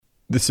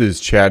This is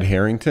Chad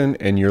Harrington,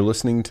 and you're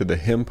listening to the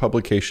Hymn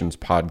Publications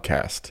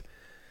podcast.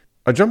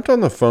 I jumped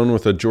on the phone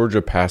with a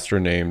Georgia pastor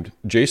named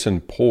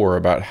Jason Poore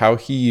about how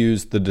he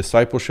used the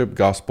Discipleship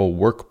Gospel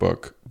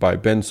Workbook by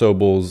Ben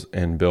Sobels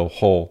and Bill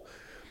Hull.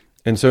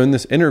 And so in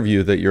this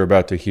interview that you're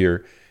about to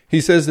hear, he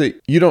says that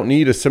you don't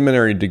need a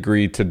seminary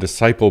degree to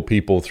disciple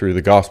people through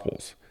the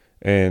Gospels.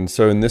 And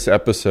so in this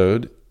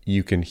episode,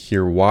 you can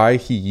hear why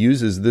he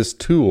uses this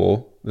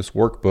tool, this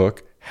workbook,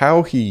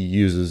 how he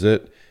uses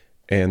it,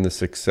 and the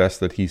success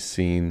that he's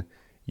seen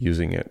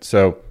using it.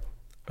 So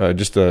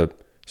just a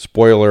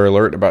spoiler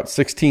alert, about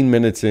 16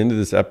 minutes into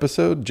this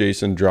episode,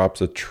 Jason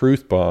drops a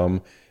truth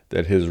bomb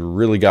that has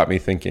really got me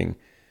thinking.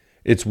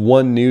 It's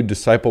one new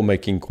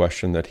disciple-making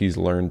question that he's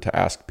learned to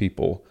ask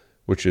people,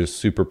 which is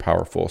super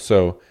powerful.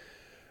 So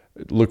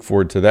look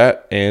forward to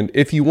that. And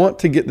if you want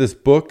to get this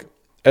book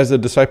as a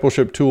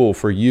discipleship tool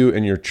for you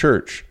and your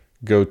church,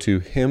 go to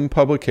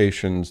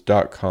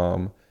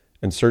hymnpublications.com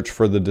and search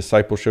for the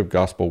Discipleship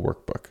Gospel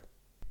Workbook.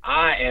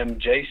 I am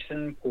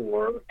Jason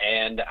Poore,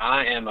 and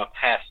I am a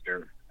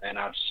pastor, and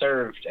I've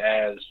served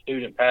as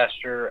student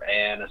pastor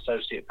and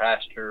associate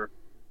pastor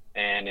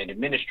and an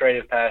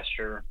administrative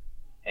pastor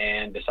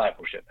and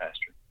discipleship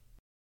pastor.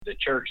 The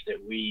church that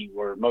we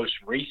were most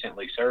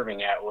recently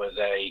serving at was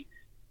a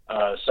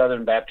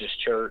Southern Baptist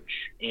church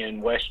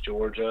in West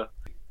Georgia.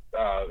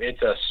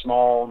 It's a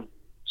small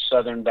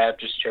Southern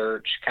Baptist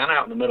church, kind of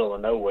out in the middle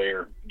of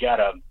nowhere. You got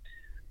to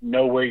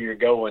know where you're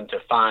going to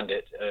find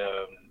it.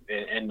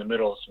 In the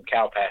middle of some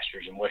cow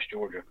pastures in West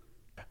Georgia.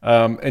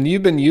 And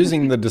you've been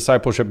using the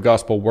Discipleship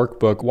Gospel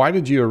Workbook. Why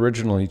did you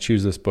originally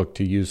choose this book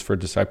to use for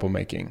disciple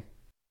making?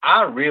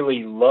 I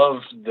really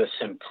loved the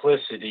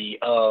simplicity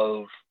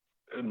of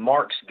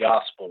Mark's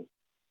gospel.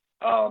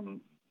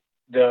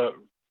 The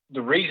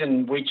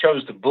reason we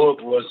chose the book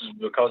was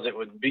because it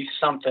would be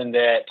something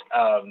that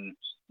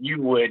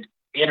you would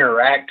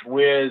interact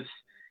with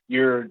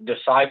your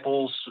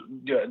disciples,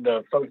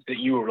 the folks that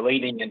you were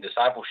leading in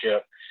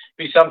discipleship,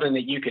 be something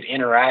that you could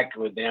interact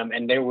with them,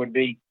 and there would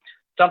be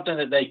something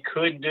that they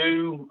could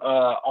do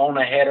on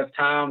ahead of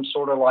time,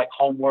 sort of like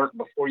homework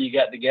before you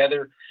got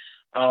together.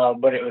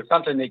 But it was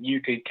something that you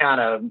could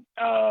kind of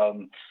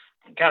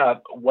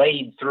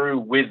wade through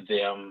with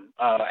them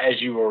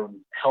as you were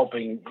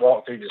helping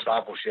walk through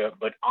discipleship.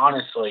 But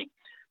honestly,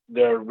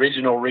 the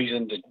original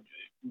reason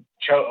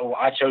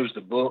I chose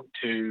the book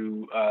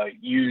to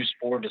use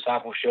for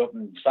discipleship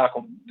and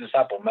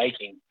disciple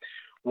making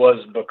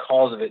was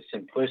because of its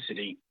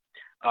simplicity.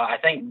 I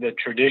think the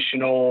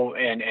traditional,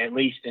 and at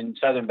least in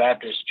Southern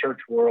Baptist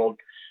church world,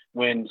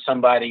 when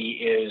somebody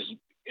is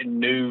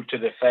new to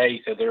the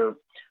faith or they're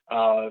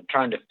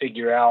trying to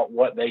figure out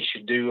what they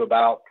should do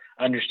about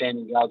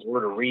understanding God's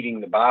word or reading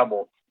the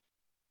Bible,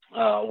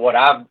 what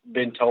I've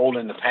been told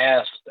in the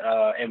past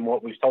and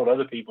what we've told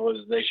other people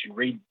is they should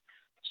read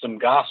some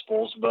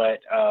Gospels, but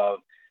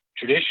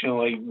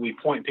traditionally we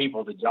point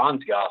people to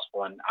John's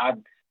Gospel, and I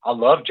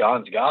love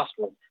John's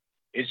Gospel.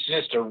 It's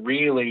just a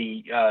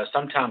really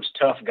sometimes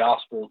tough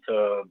gospel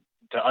to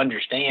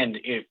understand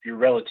if you're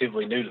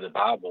relatively new to the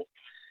Bible.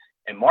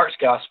 And Mark's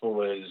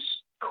gospel is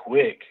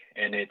quick,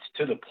 and it's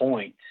to the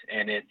point,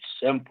 and it's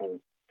simple.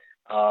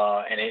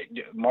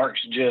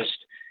 Mark's just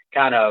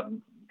kind of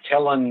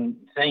telling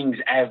things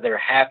as they're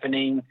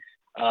happening.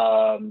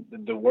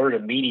 The word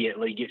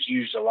immediately gets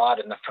used a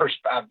lot in the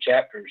first 5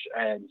 chapters.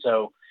 And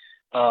so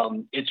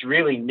it's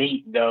really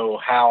neat, though,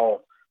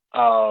 how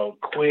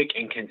quick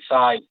and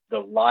concise the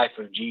life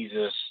of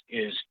Jesus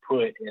is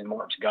put in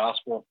Mark's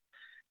gospel.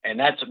 And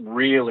that's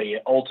really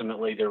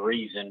ultimately the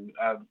reason.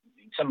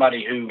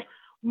 Somebody who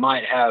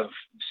might have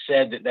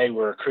said that they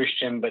were a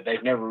Christian, but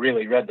they've never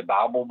really read the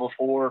Bible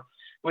before,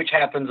 which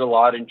happens a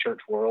lot in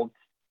church world.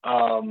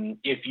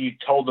 If you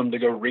told them to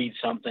go read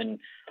something,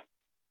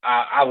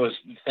 I was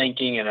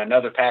thinking, and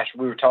another pastor,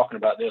 we were talking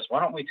about this, why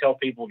don't we tell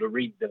people to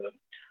read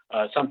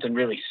something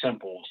really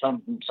simple,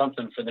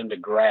 something for them to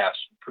grasp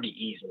pretty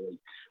easily.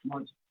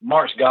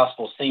 Mark's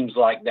gospel seems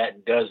like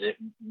that does it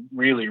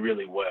really,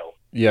 really well.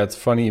 Yeah, it's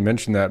funny you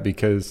mentioned that,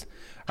 because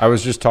I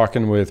was just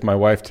talking with my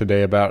wife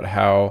today about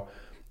how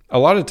a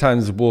lot of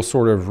times we'll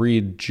sort of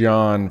read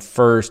John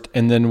first,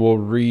 and then we'll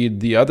read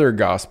the other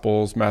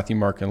gospels, Matthew,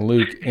 Mark, and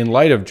Luke, in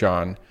light of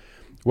John.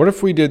 What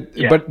if we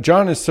did, but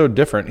John is so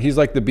different. He's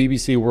like the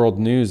BBC World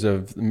News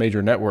of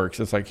major networks.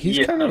 It's like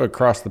he's kind of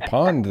across the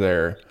pond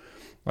there.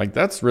 Like,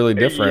 that's really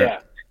different. Yeah.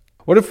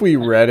 What if we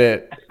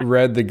read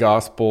the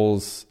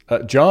Gospels,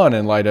 John,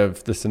 in light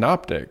of the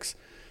Synoptics?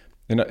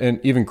 And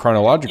even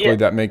chronologically,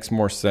 that makes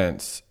more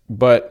sense.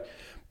 But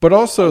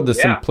also the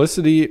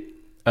simplicity,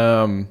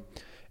 and,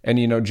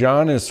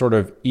 John is sort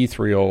of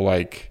ethereal,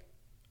 like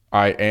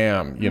I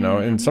am,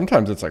 and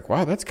sometimes it's like,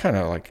 wow, that's kind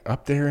of like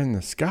up there in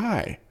the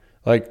sky.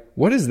 Like,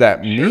 what does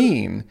that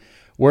mean?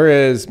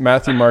 Whereas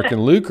Matthew, Mark,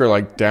 and Luke are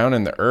like down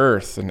in the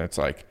earth, and it's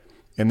like,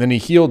 and then he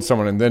healed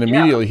someone, and then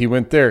immediately he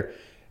went there.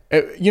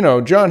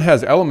 John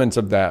has elements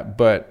of that,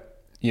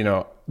 but,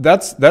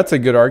 that's a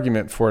good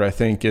argument for it, I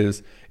think,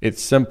 is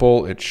it's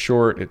simple, it's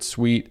short, it's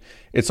sweet.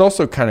 It's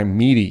also kind of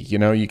meaty,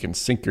 you can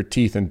sink your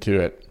teeth into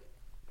it.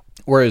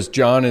 Whereas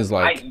John is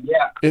like,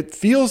 yeah. it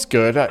feels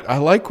good. I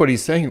like what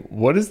he's saying.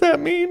 What does that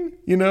mean?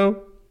 You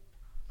know?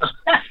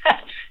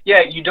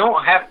 Yeah, you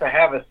don't have to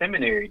have a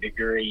seminary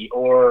degree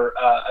or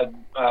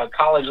a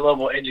college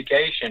level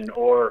education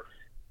or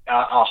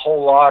a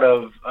whole lot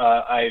of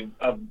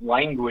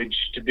language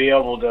to be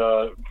able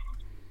to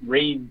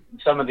read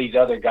some of these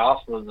other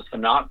gospels, the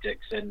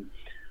synoptics. And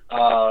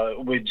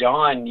with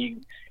John,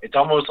 it's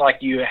almost like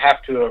you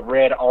have to have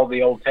read all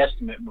the Old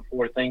Testament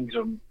before things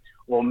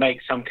will make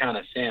some kind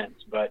of sense.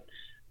 But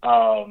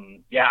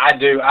yeah, I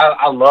do.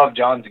 I love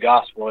John's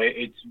gospel.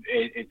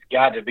 It's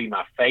got to be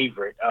my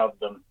favorite of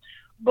them.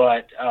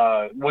 But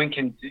when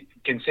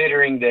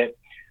considering that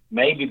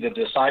maybe the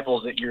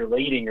disciples that you're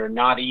leading are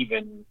not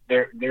even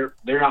they're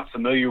not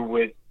familiar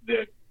with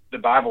the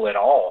Bible at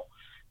all.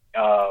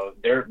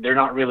 They're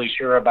not really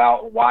sure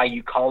about why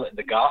you call it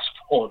the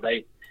gospel.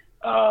 They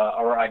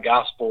or a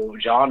gospel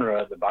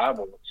genre of the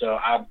Bible. So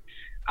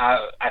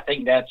I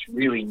think that's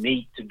really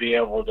neat to be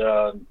able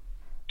to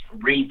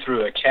read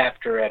through a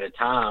chapter at a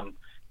time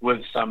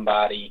with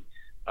somebody,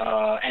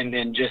 and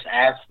then just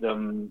ask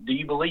them, "Do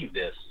you believe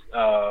this?"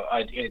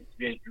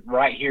 It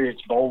right here,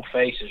 it's bold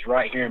faces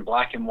right here in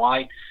black and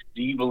white.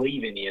 Do you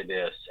believe any of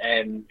this?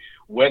 And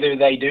whether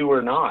they do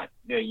or not,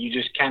 you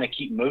just kind of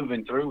keep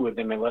moving through with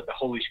them and let the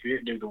Holy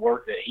Spirit do the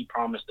work that He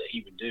promised that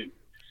He would do.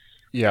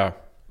 Yeah.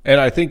 And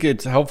I think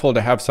it's helpful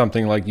to have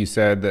something like you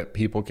said that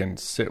people can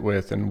sit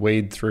with and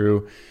wade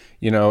through.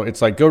 You know,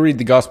 it's like, go read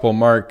the Gospel of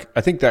Mark.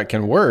 I think that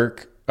can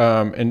work.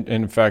 And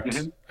in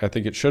fact, I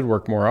think it should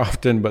work more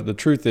often. But the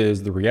truth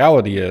is, the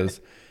reality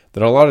is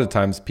that a lot of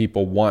times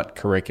people want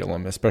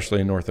curriculum, especially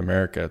in North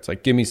America. It's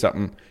like, give me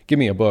something, give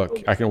me a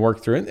book I can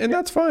work through, and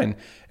that's fine.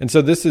 And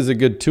so this is a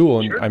good tool.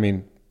 And I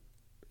mean,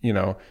 you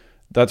know,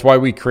 that's why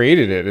we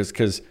created it, is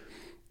because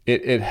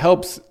it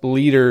helps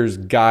leaders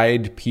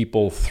guide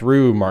people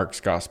through Mark's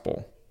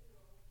gospel.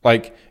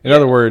 Like, in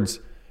other words,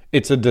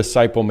 it's a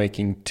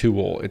disciple-making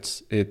tool.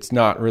 It's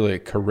not really a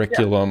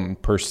curriculum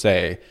per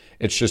se.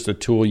 It's just a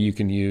tool you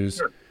can use.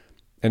 Sure.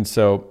 And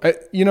so,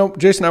 you know,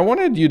 Jason, I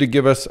wanted you to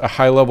give us a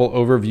high-level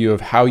overview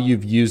of how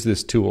you've used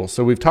this tool.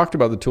 So we've talked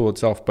about the tool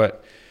itself,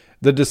 but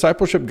the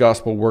Discipleship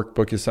Gospel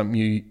Workbook is something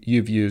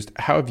you've used.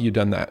 How have you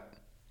done that?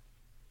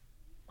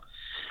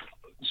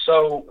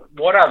 So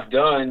what I've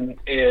done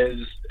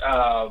is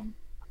I've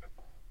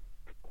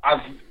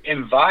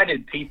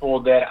invited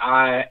people that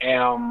I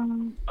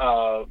am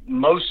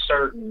most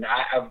certain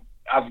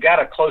I've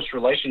got a close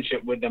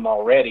relationship with them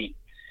already,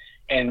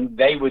 and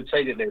they would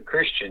say that they're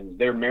Christians.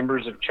 They're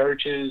members of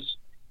churches.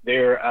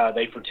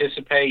 They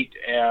participate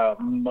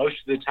most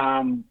of the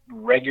time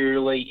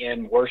regularly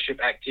in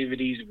worship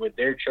activities with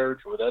their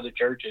church or with other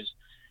churches.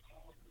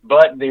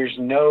 But there's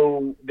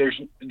no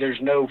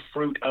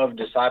fruit of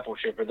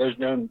discipleship, or there's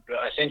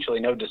essentially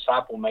no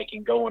disciple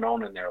making going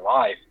on in their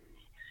life,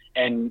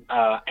 and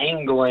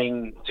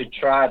angling to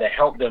try to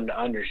help them to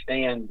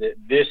understand that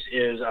this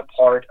is a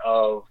part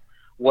of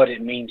what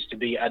it means to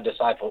be a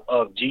disciple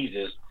of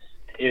Jesus,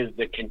 is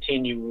the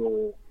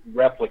continual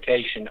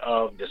replication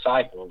of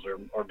disciples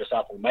or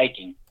disciple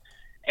making,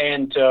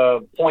 and to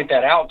point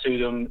that out to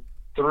them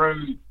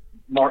through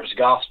Mark's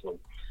gospel.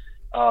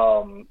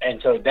 And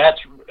so that's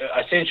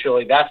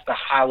the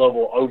high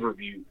level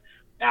overview.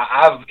 Now,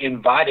 I've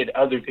invited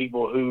other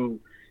people who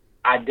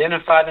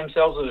identify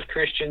themselves as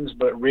Christians,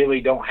 but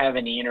really don't have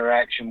any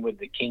interaction with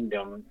the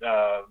kingdom,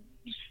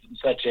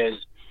 such as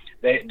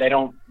they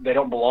don't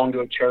belong to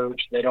a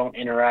church. They don't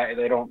interact.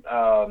 They don't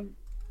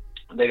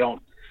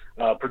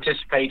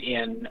participate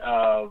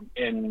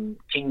in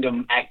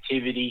kingdom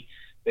activity.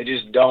 They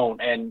just don't.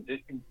 And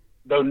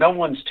though no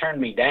one's turned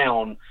me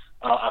down,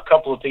 a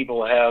couple of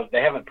people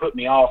haven't put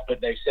me off, but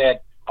they've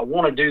said, I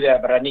want to do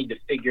that, but I need to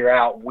figure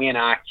out when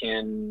I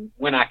can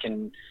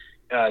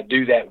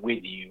do that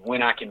with you,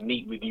 when I can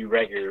meet with you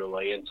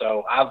regularly. And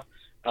so I've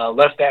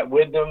left that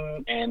with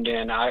them, and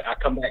then I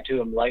come back to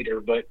them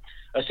later. But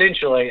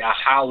essentially, a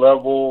high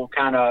level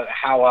kind of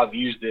how I've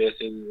used this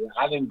is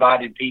I've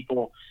invited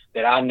people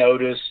that I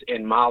notice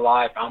in my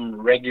life I'm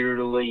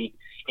regularly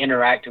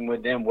interacting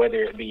with them,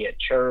 whether it be at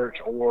church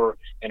or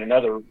in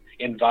another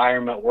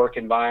environment, work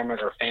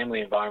environment or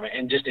family environment,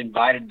 and just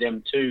invited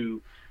them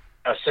to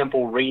a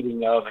simple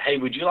reading of, hey,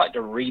 would you like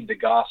to read the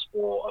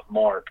Gospel of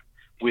Mark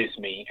with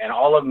me? And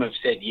all of them have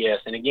said yes.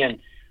 And again,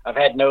 I've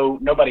had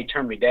nobody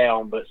turn me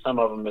down, but some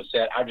of them have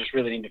said, I just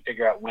really need to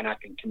figure out when I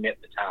can commit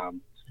the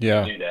time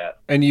to do that.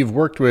 And you've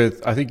worked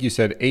with, I think you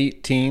said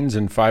 8 teens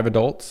and 5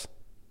 adults?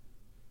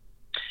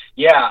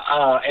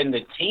 Yeah, and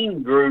the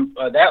teen group,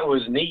 that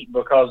was neat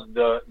because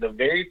the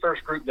very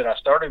first group that I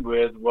started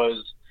with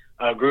was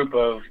a group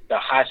of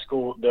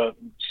the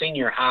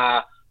senior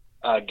high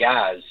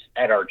guys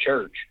at our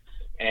church.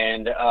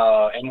 And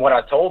what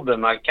I told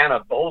them, I kind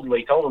of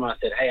boldly told them, I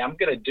said, hey, I'm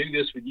going to do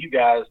this with you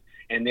guys,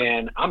 and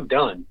then I'm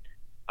done.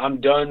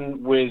 I'm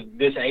done with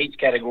this age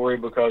category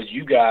because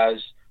you guys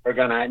are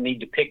going to need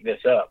to pick this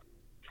up.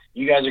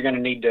 You guys are going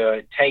to need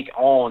to take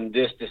on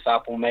this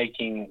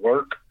disciple-making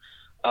work,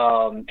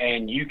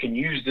 and you can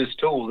use this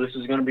tool. This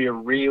is going to be a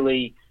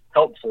really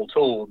helpful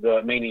tool,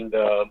 meaning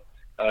the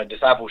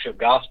discipleship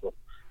gospel.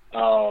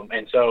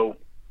 And so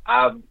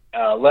I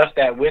left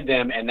that with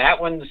them, and that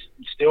one's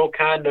still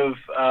kind of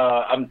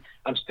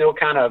I'm still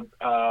kind of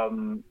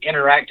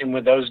interacting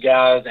with those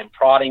guys and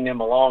prodding them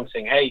along,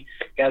 saying, "Hey,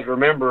 guys,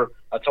 remember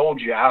I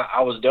told you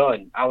I was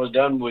done. I was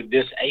done with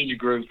this age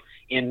group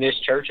in this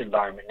church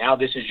environment. Now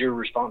this is your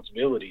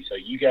responsibility. So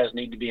you guys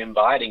need to be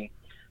inviting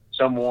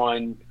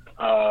someone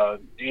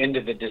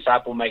into the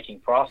disciple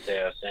making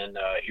process. And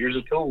here's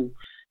a tool.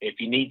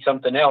 If you need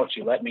something else,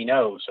 you let me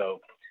know."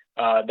 So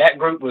that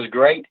group was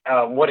great.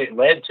 What it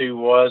led to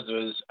was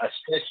a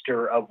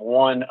sister of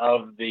one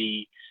of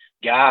the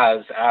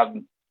guys.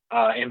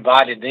 I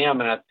invited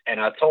them, and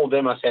I told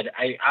them, I said,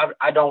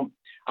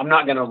 I'm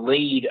not going to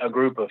lead a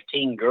group of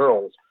teen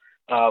girls,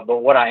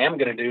 but what I am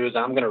going to do is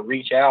I'm going to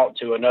reach out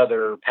to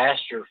another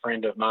pastor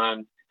friend of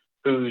mine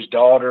whose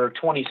daughter,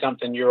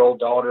 20-something-year-old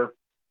daughter,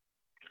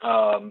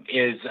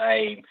 is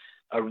a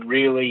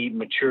really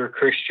mature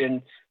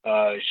Christian.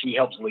 She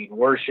helps lead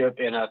worship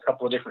in a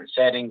couple of different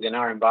settings in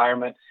our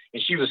environment,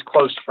 and she was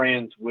close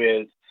friends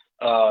with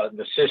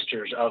the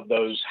sisters of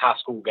those high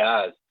school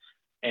guys.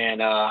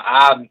 And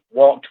I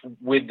walked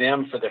with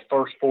them for the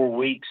first 4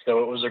 weeks.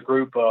 So it was a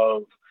group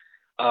of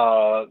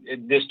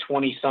this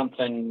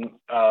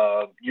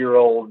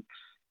 20-something-year-old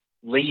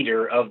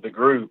leader of the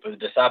group, a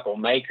disciple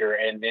maker,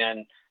 and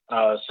then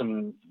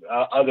some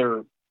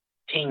other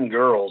teen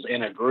girls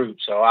in a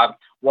group. So I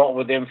walked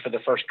with them for the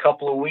first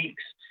couple of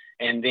weeks.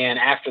 And then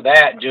after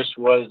that, just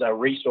was a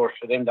resource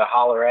for them to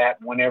holler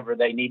at whenever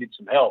they needed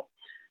some help.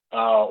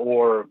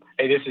 Or,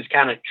 hey, this is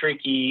kind of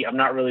tricky. I'm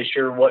not really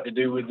sure what to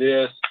do with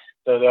this.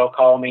 So they'll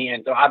call me.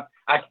 And so I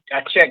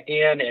checked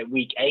in at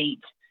week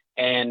 8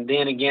 and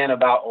then again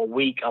about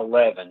week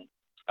 11.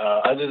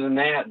 Other than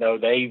that, though,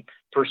 they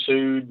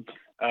pursued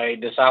a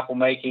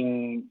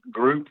disciple-making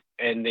group.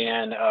 And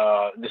then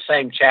the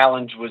same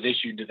challenge was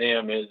issued to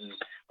them is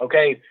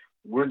okay,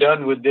 we're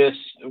done with this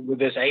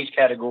age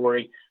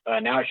category.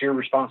 Now it's your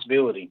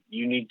responsibility.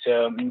 You need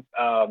to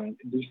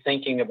be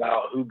thinking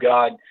about who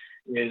God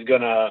is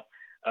going to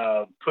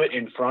put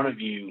in front of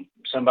you,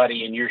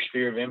 somebody in your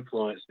sphere of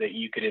influence that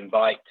you could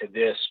invite to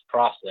this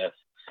process.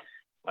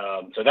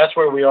 So that's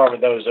where we are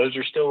with those. Those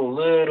are still a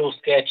little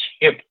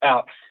sketchy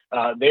about,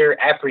 they're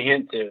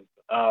apprehensive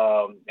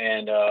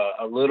and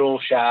a little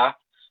shy,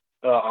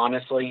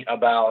 honestly,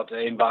 about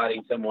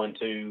inviting someone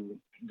to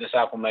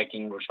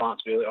disciple-making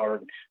responsibility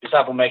or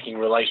disciple-making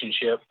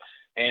relationship,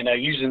 and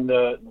using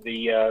the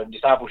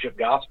discipleship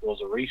gospel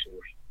as a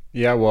resource.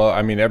 Yeah, well,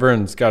 I mean,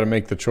 everyone's got to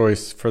make the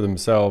choice for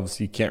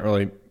themselves. You can't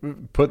really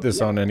put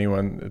this on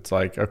anyone. It's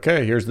like,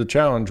 okay, here's the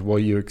challenge. Will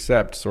you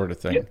accept, sort of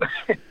thing.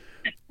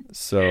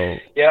 So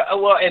yeah,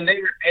 well, and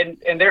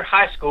they're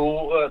high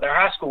school, their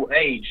high school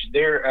age.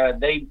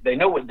 They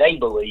know what they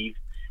believe,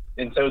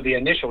 and so the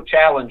initial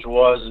challenge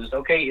is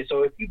okay.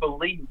 So if you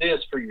believe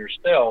this for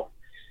yourself,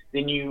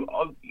 then you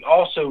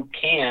also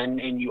can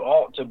and you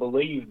ought to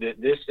believe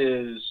that this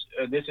is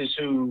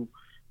who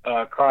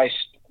Christ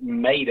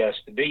made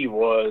us to be,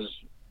 was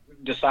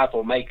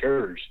disciple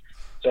makers.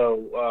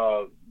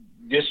 So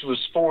this was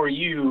for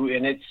you,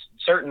 and it's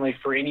certainly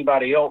for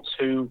anybody else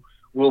who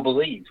will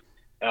believe.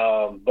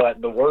 But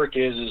the work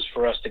is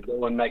for us to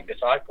go and make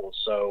disciples.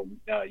 So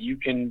you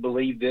can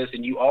believe this,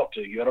 and you ought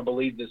to. You ought to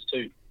believe this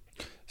too.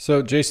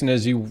 So, Jason,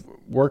 as you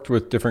worked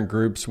with different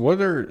groups,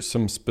 what are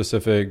some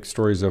specific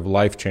stories of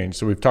life change?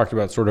 So we've talked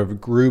about sort of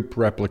group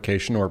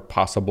replication or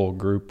possible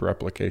group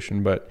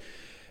replication, but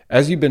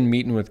as you've been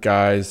meeting with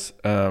guys,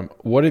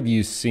 what have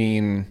you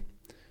seen,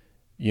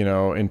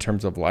 in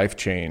terms of life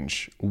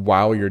change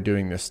while you're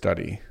doing this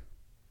study?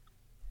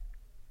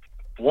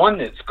 One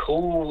that's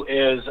cool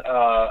is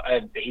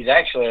he's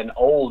actually an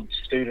old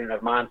student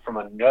of mine from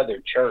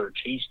another church.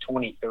 He's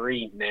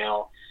 23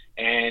 now.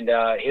 And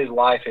his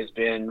life has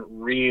been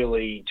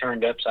really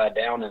turned upside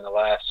down in the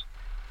last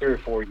 3 or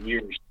 4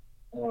 years.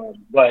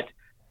 But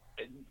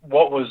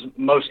what was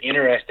most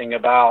interesting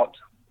about,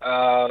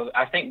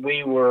 I think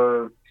we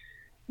were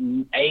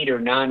 8 or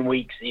 9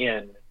 weeks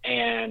in,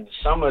 and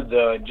some of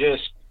the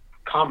just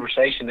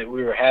conversation that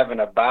we were having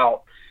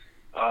about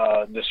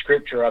the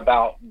scripture,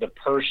 about the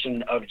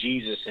person of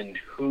Jesus and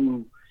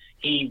who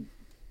he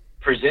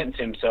presents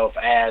himself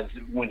as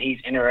when he's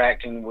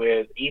interacting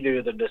with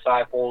either the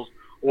disciples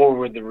or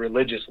with the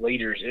religious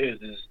leaders, is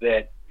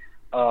that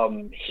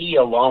he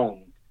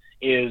alone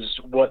is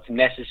what's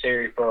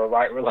necessary for a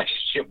right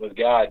relationship with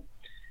God.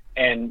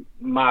 And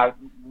my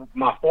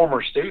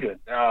former student,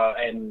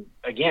 and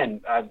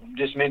again, I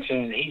just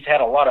mentioned he's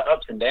had a lot of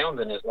ups and downs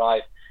in his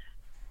life.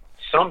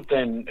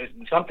 Something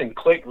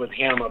clicked with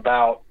him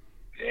about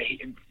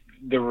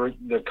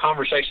the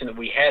conversation that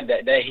we had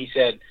that day. He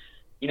said,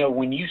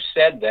 when you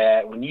said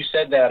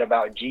that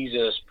about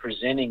Jesus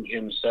presenting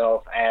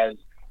himself as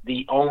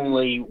the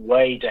only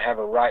way to have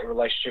a right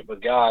relationship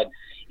with God,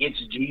 it's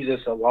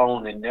Jesus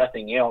alone and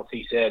nothing else.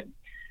 He said,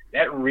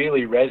 that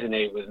really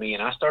resonated with me.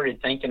 And I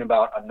started thinking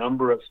about a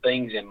number of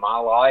things in my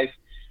life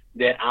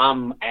that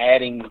I'm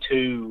adding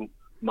to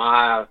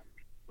my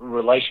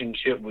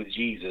relationship with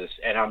Jesus,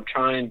 and I'm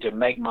trying to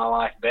make my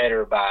life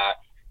better by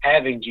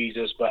having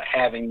Jesus, but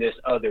having this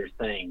other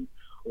thing,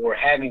 or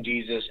having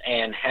Jesus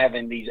and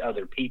having these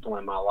other people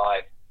in my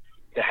life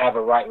to have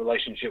a right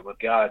relationship with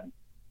God.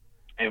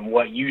 And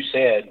what you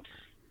said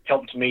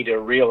helped me to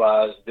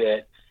realize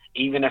that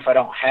even if I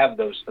don't have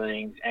those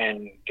things,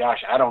 and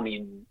gosh, I don't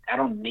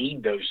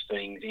need those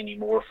things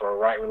anymore for a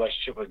right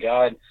relationship with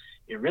God,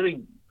 it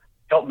really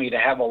helped me to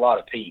have a lot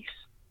of peace.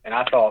 And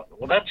I thought,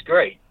 well, that's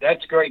great.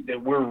 That's great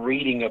that we're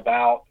reading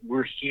about,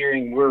 we're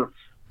hearing, we're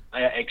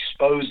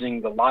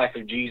exposing the life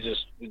of Jesus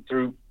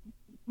through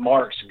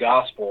Mark's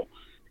gospel.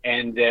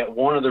 And that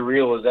one of the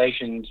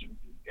realizations,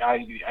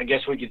 I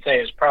guess we could say,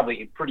 is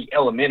probably pretty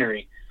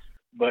elementary,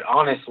 but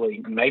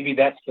honestly, maybe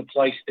that's the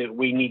place that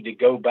we need to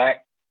go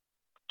back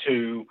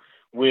to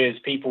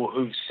with people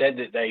who've said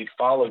that they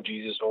follow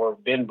Jesus or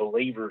been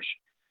believers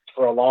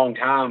for a long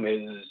time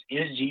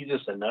is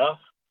Jesus enough?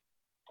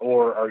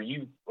 Or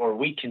are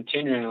we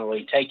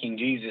continually taking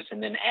Jesus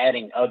and then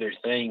adding other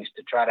things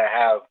to try to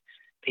have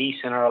peace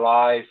in our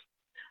life,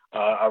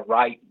 a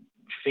right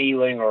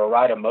feeling or a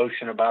right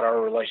emotion about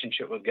our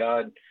relationship with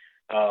God?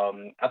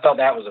 I thought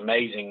that was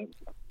amazing.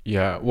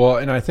 Yeah, well,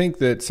 and I think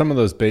that some of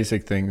those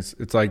basic things,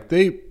 it's like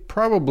they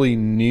probably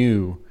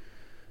knew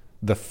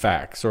the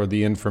facts or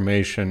the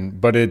information,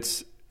 but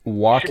it's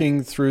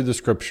walking through the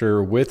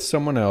scripture with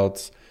someone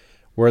else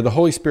where the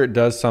Holy Spirit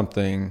does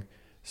something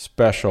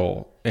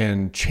special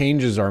and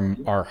changes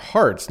our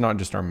hearts, not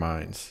just our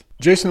minds.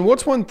 Jason,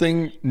 what's one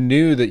thing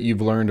new that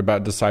you've learned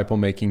about disciple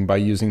making by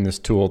using this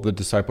tool, the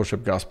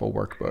Discipleship Gospel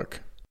Workbook?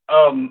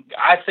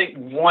 I think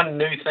one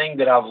new thing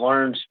that I've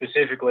learned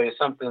specifically is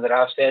something that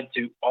I've said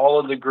to all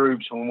of the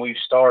groups when we've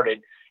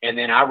started, and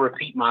then I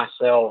repeat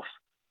myself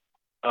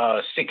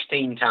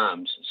 16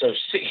 times. So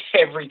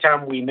every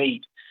time we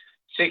meet,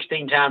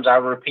 16 times I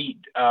repeat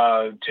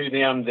to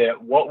them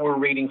that what we're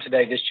reading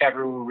today, this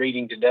chapter we're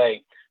reading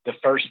today, the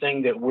first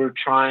thing that we're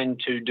trying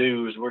to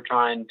do is we're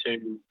trying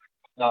to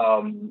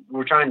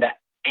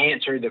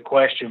answer the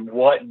question,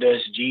 what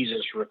does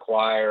Jesus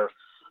require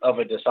of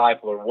a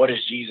disciple, or what is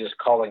Jesus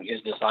calling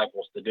his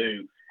disciples to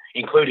do,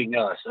 including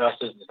us as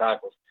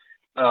disciples.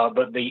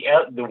 But the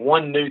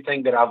one new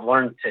thing that I've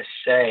learned to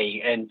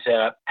say and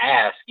to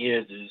ask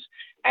is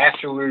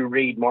after we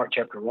read Mark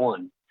chapter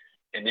 1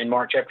 and then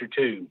Mark chapter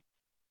 2,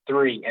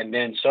 3, and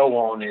then so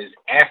on, is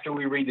after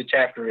we read the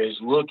chapter is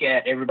look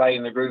at everybody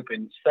in the group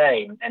and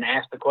say and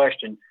ask the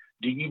question,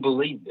 do you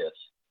believe this?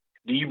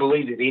 Do you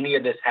believe that any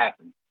of this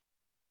happened?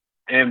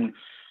 And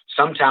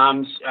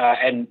sometimes,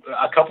 and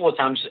a couple of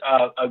times,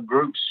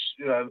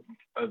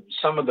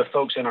 some of the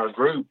folks in our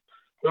group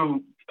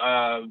who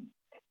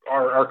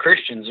are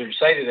Christians or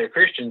say that they're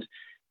Christians,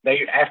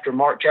 they, after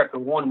Mark chapter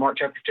 1, Mark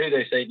chapter 2,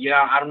 they say,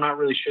 yeah, I'm not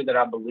really sure that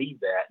I believe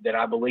that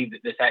I believe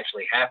that this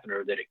actually happened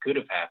or that it could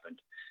have happened.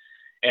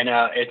 And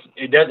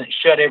it doesn't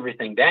shut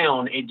everything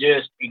down. It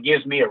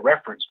gives me a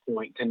reference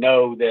point to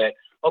know that,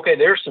 okay,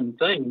 there's some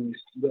things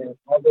that,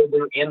 although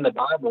they're in the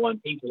Bible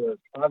and people have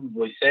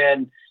probably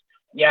said,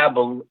 yeah,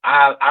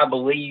 I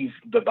believe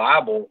the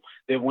Bible,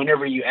 that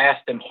whenever you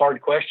ask them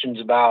hard questions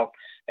about,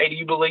 hey, do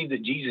you believe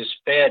that Jesus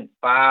fed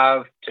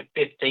 5,000 to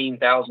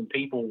 15,000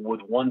 people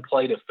with one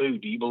plate of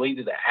food? Do you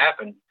believe that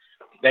happened?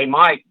 They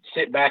might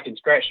sit back and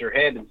scratch their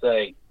head and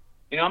say,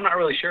 I'm not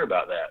really sure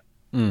about that.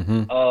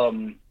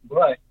 Mm-hmm.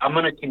 But I'm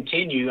going to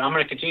continue.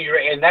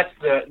 And that's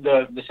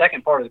the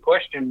second part of the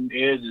question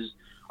is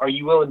are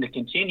you willing to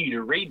continue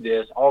to read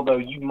this, although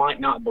you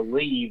might not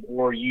believe,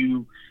 or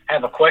you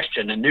have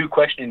a new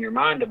question in your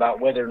mind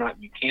about whether or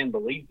not you can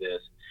believe this?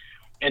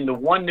 And the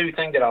one new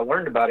thing that I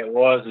learned about it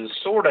is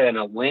sort of in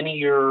a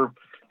linear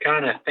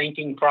kind of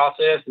thinking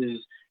process is,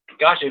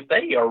 gosh, if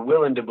they are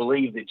willing to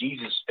believe that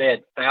Jesus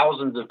fed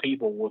thousands of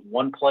people with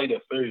one plate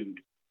of food,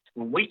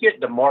 when we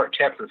get to Mark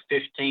chapter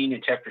 15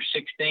 and chapter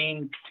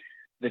 16,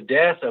 the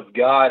death of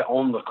God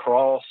on the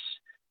cross,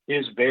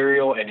 his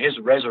burial and his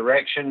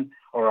resurrection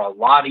are a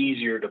lot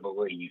easier to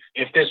believe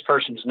if this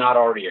person's not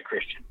already a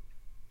Christian.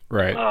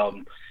 Right.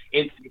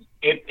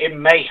 It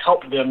may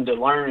help them to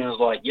learn is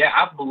like, yeah,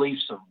 I've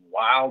believed some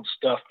wild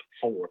stuff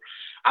before.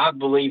 I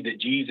believe that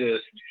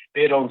Jesus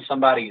spit on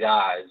somebody's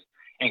eyes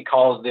and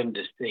caused them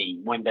to see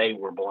when they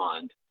were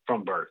blind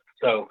from birth.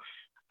 So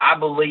I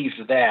believe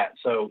that.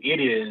 So it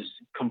is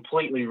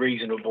completely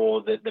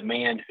reasonable that the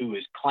man who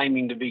is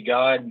claiming to be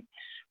God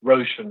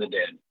rose from the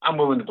dead. I'm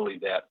willing to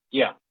believe that.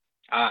 Yeah.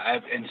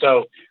 And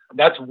so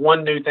that's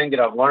one new thing that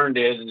I've learned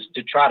is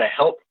to try to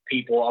help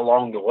people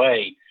along the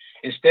way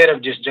instead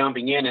of just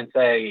jumping in and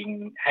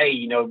saying,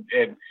 hey,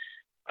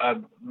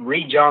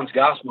 read John's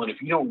gospel. And if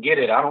you don't get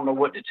it, I don't know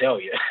what to tell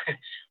you.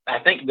 I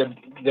think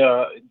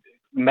the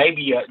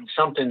maybe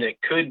something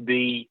that could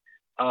be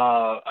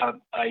a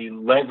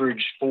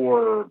leverage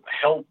for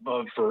help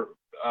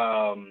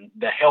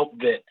the help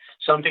that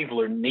some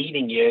people are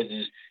needing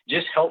is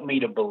just help me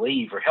to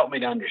believe or help me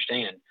to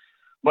understand.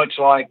 Much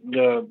like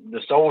the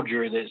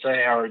soldier that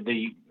say, or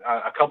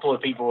a couple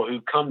of people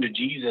who come to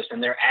Jesus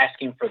and they're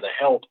asking for the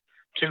help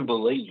to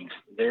believe.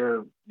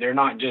 They're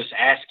not just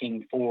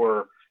asking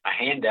for a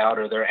handout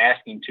or they're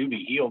asking to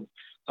be healed.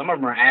 Some of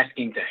them are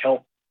asking to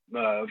help,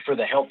 for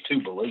the help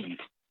to believe.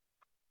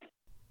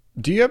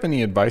 Do you have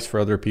any advice for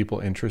other people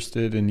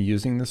interested in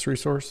using this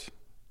resource?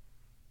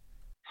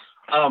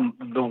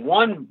 The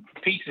one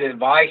piece of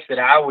advice that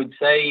I would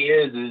say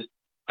is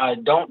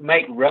don't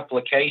make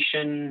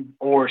replication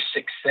or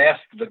success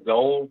the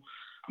goal.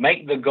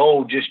 Make the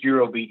goal just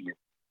your obedience.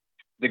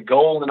 The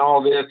goal in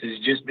all this is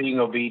just being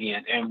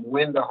obedient. And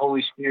when the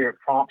Holy Spirit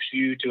prompts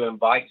you to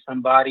invite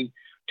somebody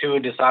to a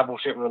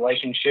discipleship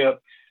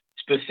relationship,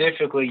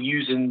 specifically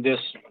using this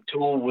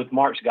tool with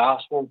Mark's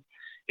gospel,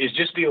 is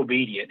just be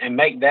obedient and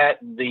make that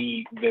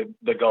the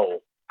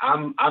goal.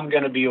 I'm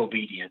going to be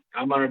obedient.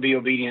 I'm going to be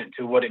obedient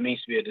to what it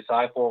means to be a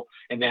disciple,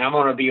 and then I'm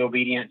going to be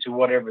obedient to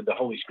whatever the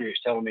Holy Spirit is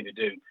telling me to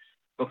do.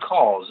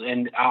 Because,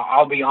 and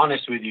I'll be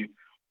honest with you,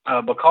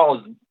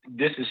 because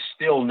this is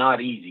still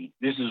not easy.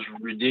 This is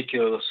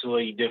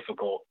ridiculously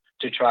difficult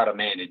to try to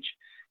manage.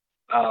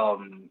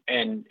 And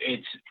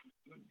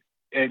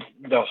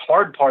the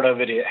hard part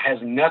of it has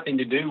nothing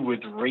to do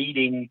with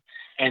reading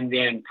and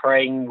then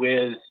praying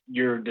with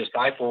your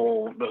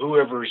disciple,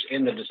 whoever's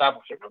in the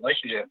discipleship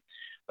relationship.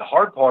 The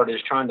hard part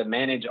is trying to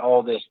manage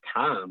all this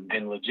time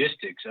and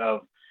logistics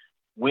of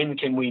when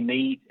can we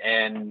meet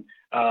and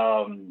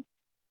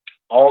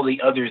all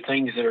the other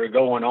things that are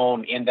going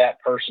on in that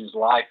person's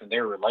life and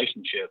their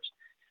relationships.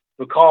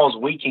 Because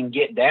we can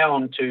get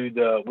down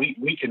to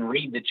we can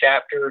read the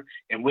chapter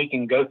and we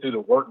can go through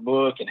the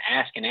workbook and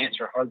ask and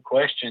answer hard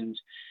questions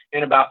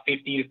in about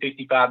 50 to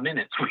 55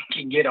 minutes. We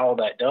can get all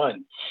that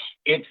done.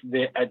 It's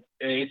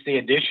the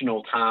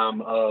additional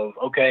time of,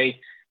 okay,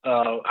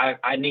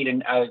 I need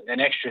an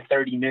extra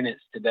 30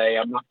 minutes today.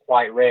 I'm not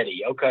quite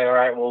ready. Okay, all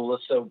right. Well,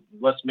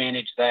 let's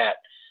manage that.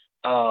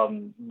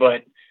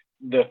 But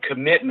the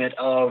commitment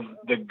of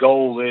the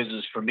goal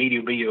is for me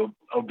to be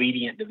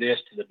obedient to this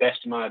to the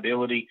best of my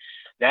ability.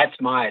 That's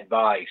my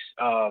advice.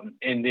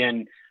 And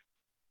then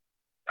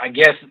I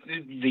guess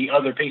the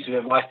other piece of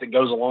advice that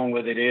goes along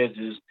with it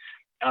is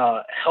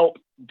help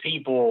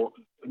people,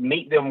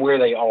 meet them where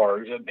they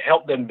are.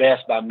 Help them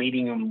best by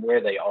meeting them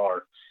where they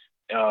are.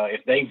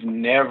 If they've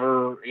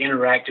never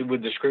interacted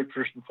with the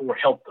scriptures before,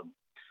 help them.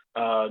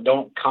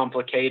 Don't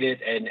complicate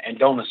it and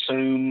don't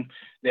assume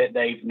that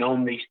they've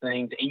known these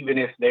things, even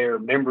if they're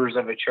members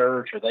of a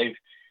church or they've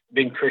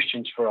been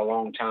Christians for a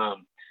long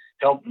time.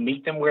 Help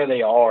meet them where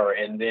they are,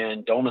 and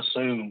then don't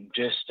assume.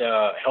 Just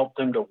help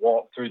them to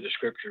walk through the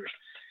scriptures,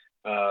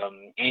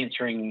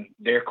 answering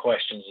their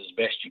questions as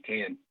best you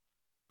can.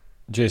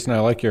 Jason, I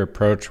like your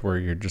approach where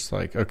you're just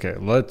like, okay,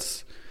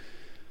 let's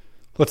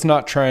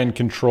not try and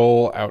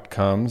control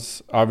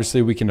outcomes.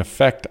 Obviously, we can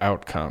affect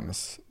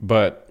outcomes,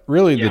 but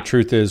really the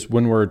truth is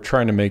when we're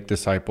trying to make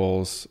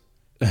disciples,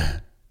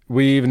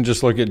 we even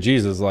just look at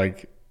Jesus,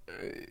 like,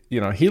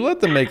 he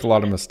let them make a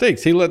lot of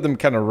mistakes. He let them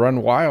kind of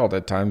run wild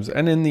at times.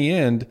 And in the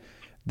end,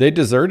 they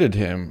deserted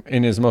him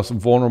in his most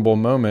vulnerable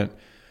moment.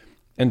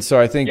 And so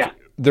I think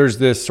there's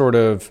this sort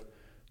of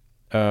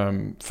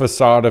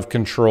facade of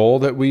control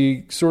that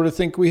we sort of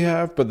think we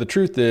have. But the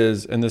truth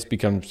is, and this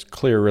becomes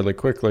clear really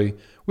quickly,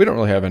 we don't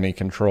really have any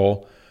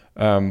control.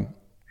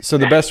 So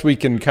the best we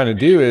can kind of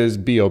do is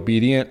be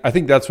obedient. I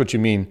think that's what you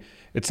mean.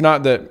 It's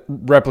not that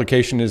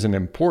replication isn't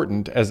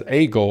important as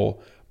a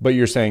goal, but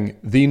you're saying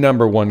the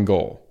number one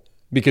goal,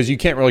 because you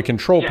can't really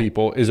control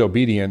people, is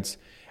obedience.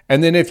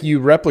 And then if you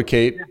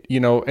replicate,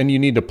 and you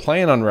need to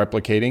plan on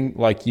replicating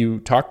like you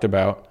talked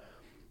about,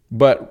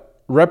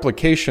 but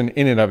replication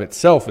in and of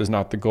itself is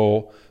not the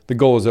goal. The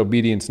goal is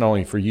obedience, not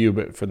only for you,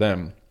 but for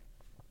them.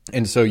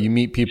 And so you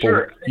meet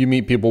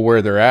people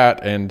where they're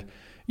at, and,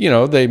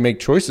 they make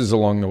choices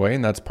along the way,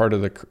 and that's part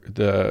of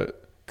the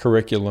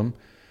curriculum.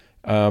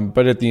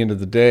 But at the end of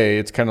the day,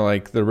 it's kind of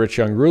like the rich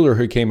young ruler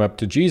who came up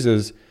to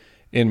Jesus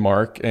in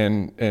Mark,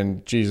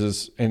 and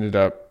Jesus ended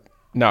up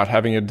not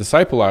having a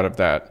disciple out of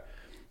that.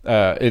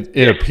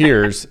 It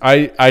appears.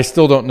 I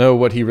still don't know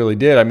what he really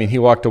did. I mean, he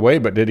walked away,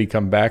 but did he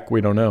come back? We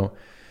don't know.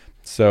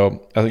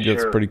 So I think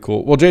that's pretty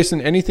cool. Well,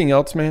 Jason, anything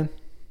else, man?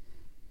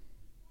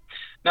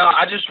 No,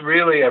 I just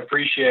really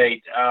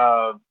appreciate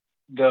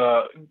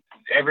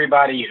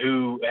everybody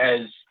who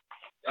has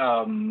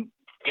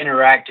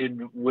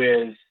interacted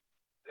with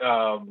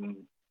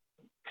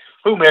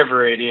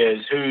whomever it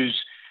is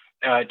who's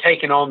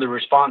taken on the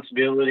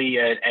responsibility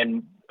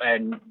and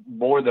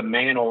bore the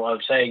mantle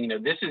of saying,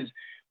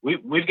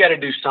 we've got to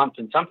do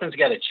something. Something's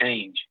got to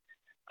change.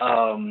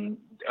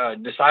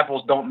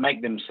 Disciples don't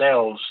make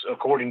themselves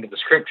according to the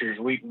scriptures.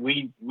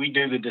 We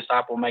do the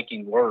disciple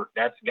making work.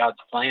 That's God's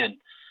plan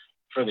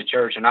for the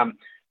church, and I'm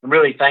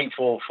really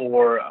thankful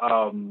for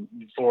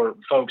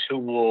folks who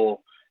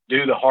will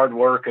do the hard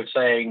work of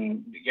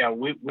saying,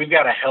 we've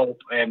got to help,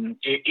 and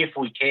if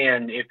we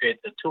can, if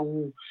it's a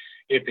tool,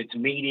 if it's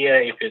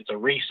media, if it's a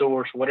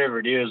resource, whatever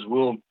it is,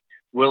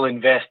 we'll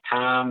invest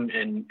time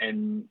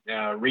and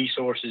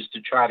resources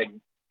to try to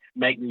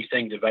make these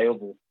things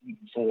available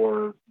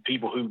for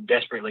people who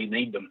desperately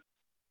need them.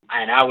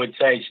 And I would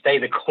say, stay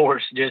the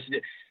course. Just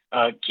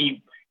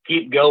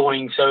keep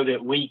going so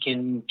that we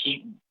can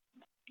keep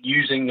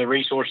using the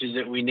resources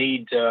that we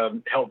need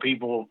to help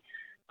people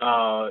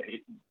find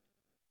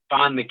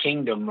the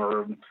kingdom.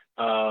 Or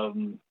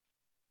I'm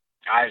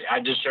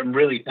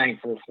really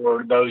thankful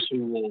for those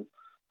who will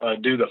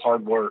do the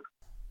hard work.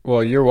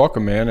 Well, you're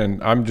welcome, man.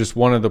 And I'm just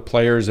one of the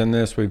players in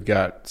this. We've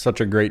got such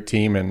a great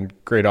team and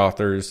great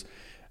authors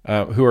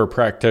who are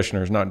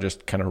practitioners, not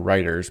just kind of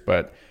writers,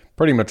 but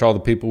pretty much all the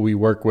people we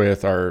work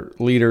with are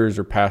leaders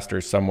or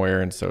pastors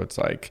somewhere. And so it's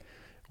like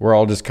we're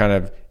all just kind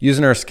of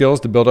using our skills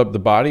to build up the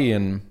body.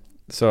 And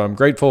so I'm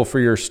grateful for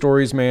your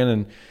stories,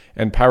 man,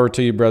 and power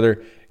to you,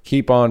 brother.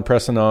 Keep on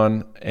pressing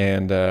on,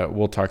 and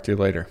we'll talk to you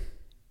later.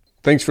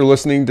 Thanks for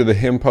listening to the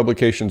Hymn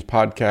Publications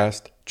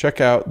podcast. Check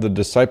out the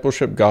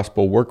Discipleship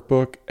Gospel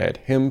Workbook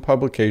at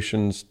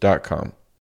hymnpublications.com.